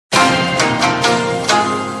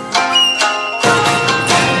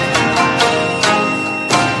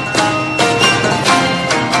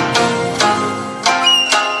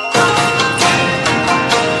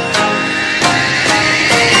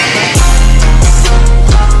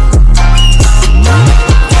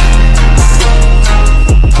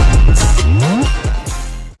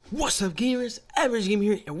What's up, gamers? Average Game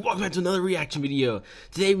here, and welcome back to another reaction video.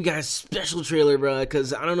 Today we got a special trailer, bro,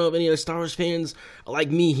 because I don't know if any other Star Wars fans are like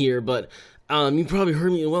me here, but you probably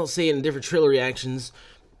heard me say it in different trailer reactions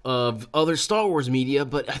of other Star Wars media,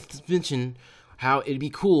 but I mentioned how it'd be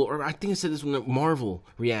cool, or I think I said this in a Marvel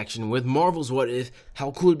reaction, with Marvel's What If, how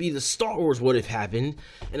cool it'd be the Star Wars What If happened,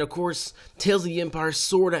 and of course, Tales of the Empire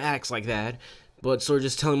sorta acts like that, but sort of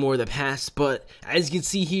just telling more of the past. But as you can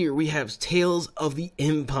see here, we have Tales of the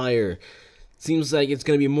Empire. Seems like it's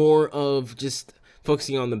going to be more of just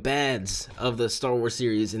focusing on the bads of the Star Wars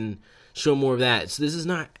series and show more of that. So this is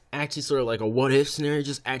not actually sort of like a what-if scenario,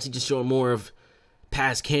 just actually just showing more of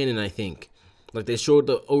past canon, I think. Like they showed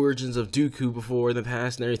the origins of Dooku before in the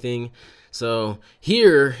past and everything. So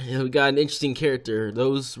here, we got an interesting character.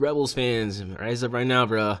 Those Rebels fans, rise up right now,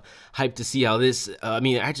 bro. Hyped to see how this,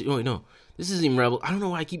 actually, oh, wait, no. This isn't even Rebel. I don't know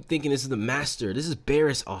why I keep thinking this is the Master. This is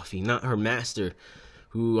Barriss Offee, not her Master,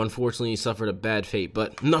 who unfortunately suffered a bad fate.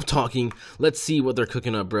 But enough talking. Let's see what they're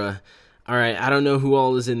cooking up, bruh. Alright, I don't know who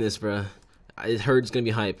all is in this, bruh. I heard it's gonna be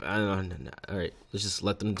hype. I don't know. Alright, let's just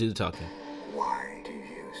let them do the talking. Why do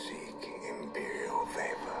you seek Imperial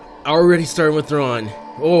favor? Already starting with Thrawn.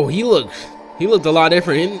 Oh, he looked a lot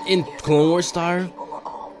different in Clone Wars style.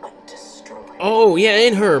 Oh, yeah,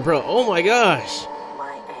 in her, bro. Oh my gosh.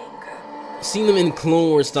 Seeing them in Clone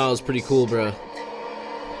Wars style is pretty cool, bro.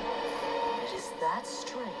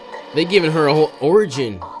 They giving her a whole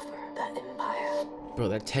origin. Bro,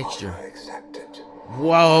 that texture.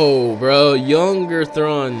 Whoa, bro. Younger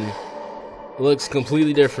Thrawn looks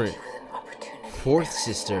completely different. Fourth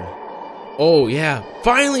sister. Oh, yeah.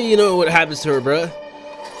 Finally, you know what happens to her, bro.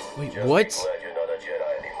 Wait, what?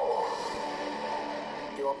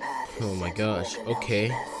 Oh my gosh. Okay.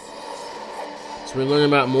 So we're learning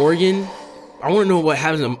about Morgan. I want to know what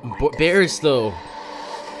happens to Barriss, though.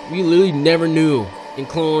 We literally never knew in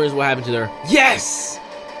Clone Wars what happened to her. Yes!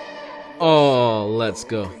 Oh, let's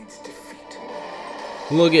go.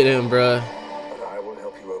 Look at him, bruh. But I will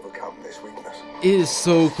help you overcome this weakness. It is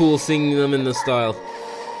so cool seeing them in the style.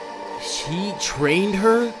 She trained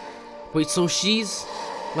her? Wait, so she's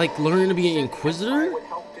like learning to be an Inquisitor?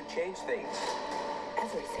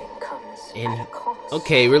 And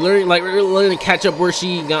okay, we're learning to catch up where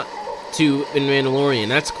she got to in Mandalorian.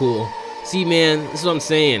 That's cool. See, man, this is what I'm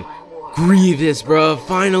saying. Grievous, bro.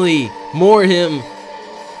 Finally, more of him.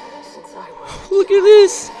 Look at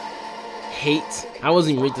this. Hate. I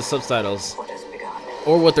wasn't even read the subtitles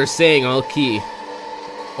or what they're saying on key.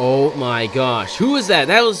 Oh my gosh, who is that?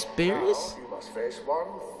 That was Barriss. You must face one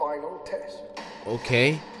final test.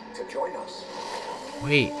 Okay. To join us.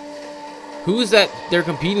 Wait. Who is that they're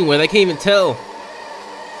competing with? I can't even tell.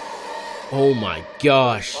 Oh my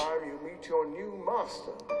gosh. You meet your new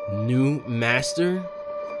master. New master?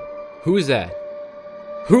 Who is that?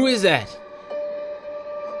 Who is that?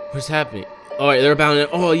 What's happening? Alright, they're about to.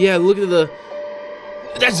 Oh yeah, look at the.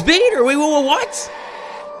 That's Vader! Wait, what?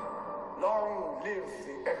 Long live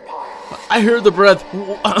the Empire. I heard the breath.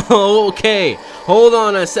 Okay. Hold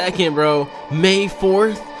on a second, bro. May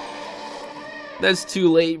 4th? That's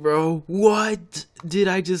too late, bro. What did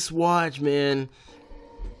I just watch, man?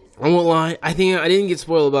 I won't lie. I think I didn't get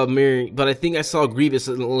spoiled about Mary, but I think I saw Grievous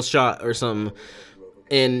in a little shot or something,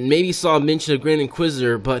 and maybe saw a mention of Grand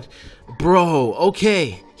Inquisitor. But, bro,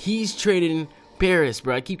 okay, he's trading Barriss,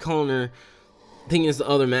 bro. I keep calling her, thinking it's the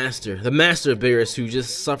other master, the master of Barriss, who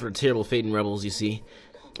just suffered a terrible fate in Rebels. You see,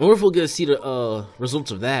 I wonder if we'll get to see the results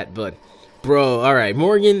of that, but. Bro, alright,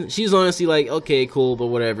 Morgan, she's honestly like, okay, cool, but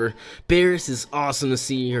whatever. Barriss is awesome to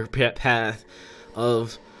see her path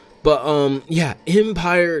of, but, yeah,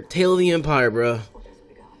 Empire, Tale of the Empire, bro.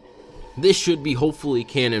 This should be hopefully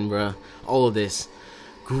canon, bro. All of this.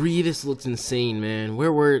 Grievous looks insane, man.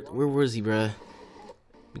 Where was he, bro?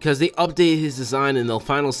 Because they updated his design in the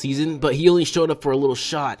final season, but he only showed up for a little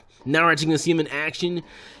shot. Now we're actually gonna see him in action,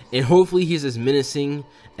 and hopefully he's as menacing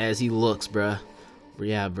as he looks, bro.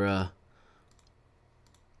 Yeah, bro.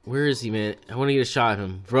 Where is he, man? I want to get a shot of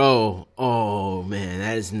him. Bro. Oh, man.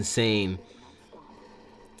 That is insane.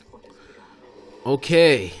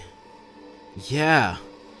 Okay. Yeah.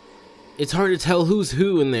 It's hard to tell who's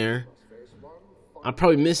who in there. I'm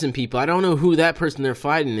probably missing people. I don't know who that person they're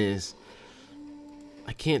fighting is.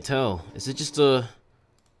 I can't tell. Is it just a...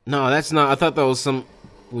 No, that's not... I thought that was some...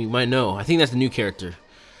 We might know. I think that's a new character.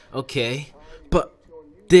 Okay. But...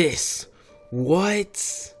 This...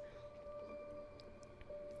 What?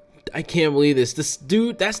 I can't believe this. This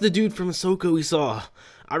dude, that's the dude from Ahsoka we saw.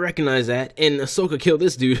 I recognize that. And Ahsoka killed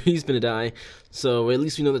this dude. He's gonna die. So at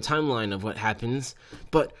least we know the timeline of what happens.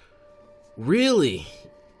 But really?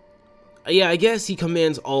 Yeah, I guess he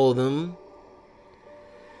commands all of them.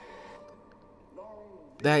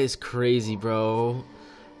 That is crazy, bro.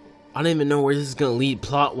 I don't even know where this is gonna lead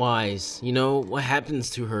plot-wise. You know, what happens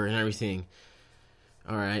to her and everything.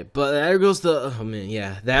 Alright, but there goes the... Oh, man,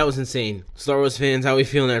 yeah, that was insane. Star Wars fans, how we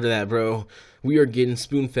feeling after that, bro? We are getting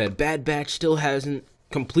spoon-fed. Bad Batch still hasn't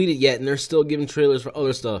completed yet, and they're still giving trailers for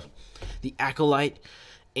other stuff. The Acolyte,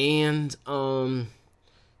 and,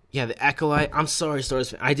 yeah, the Acolyte. I'm sorry, Star Wars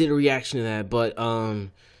fans. I did a reaction to that, but, I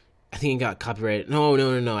think it got copyrighted.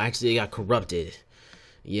 No. Actually, it got corrupted.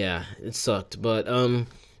 Yeah, it sucked, but,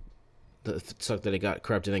 it sucked that it got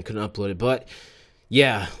corrupted and I couldn't upload it, but...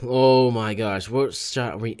 Yeah, oh my gosh, what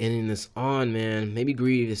shot are we ending this on, man? Maybe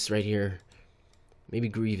Grievous right here. Maybe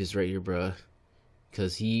Grievous right here, bruh.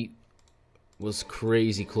 Because he was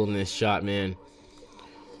crazy cool in this shot, man.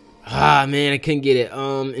 Ah, man, I couldn't get it.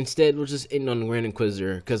 Instead, we'll just end on the Grand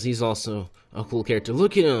Inquisitor, because he's also a cool character.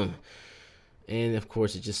 Look at him! And, of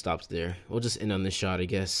course, it just stops there. We'll just end on this shot, I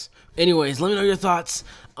guess. Anyways, let me know your thoughts.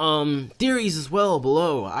 Theories as well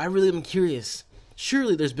below. I really am curious.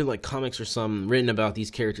 Surely there's been like comics or something written about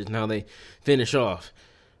these characters and how they finish off.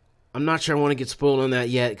 I'm not sure I want to get spoiled on that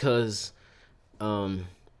yet because, you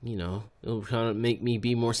know, it'll kind of make me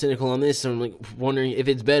be more cynical on this. I'm like wondering if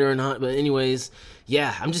it's better or not. But anyways,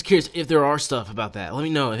 yeah, I'm just curious if there are stuff about that. Let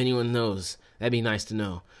me know if anyone knows. That'd be nice to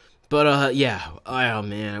know. But, yeah, oh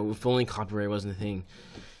man, if only copyright wasn't a thing.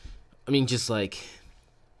 I mean, just like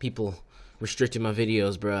people restricting my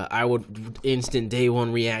videos, bruh. I would instant day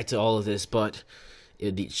one react to all of this, but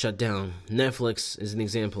it'd be shut down. Netflix is an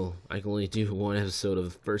example. I can only do one episode of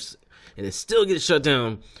the first, and it still gets shut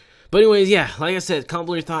down. But anyways, yeah, like I said, comment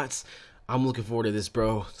below your thoughts. I'm looking forward to this,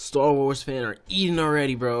 bro. Star Wars fan are eating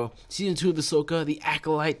already, bro. Season 2 of Ahsoka, The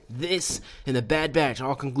Acolyte, this, and The Bad Batch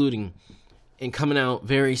all concluding and coming out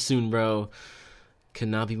very soon, bro. Could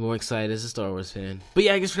not be more excited as a Star Wars fan. But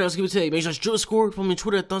yeah, I guess for now, let's give it today. Make sure to show Discord, follow me on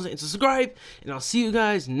Twitter, thumbs up, and subscribe. And I'll see you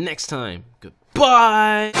guys next time.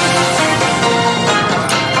 Goodbye.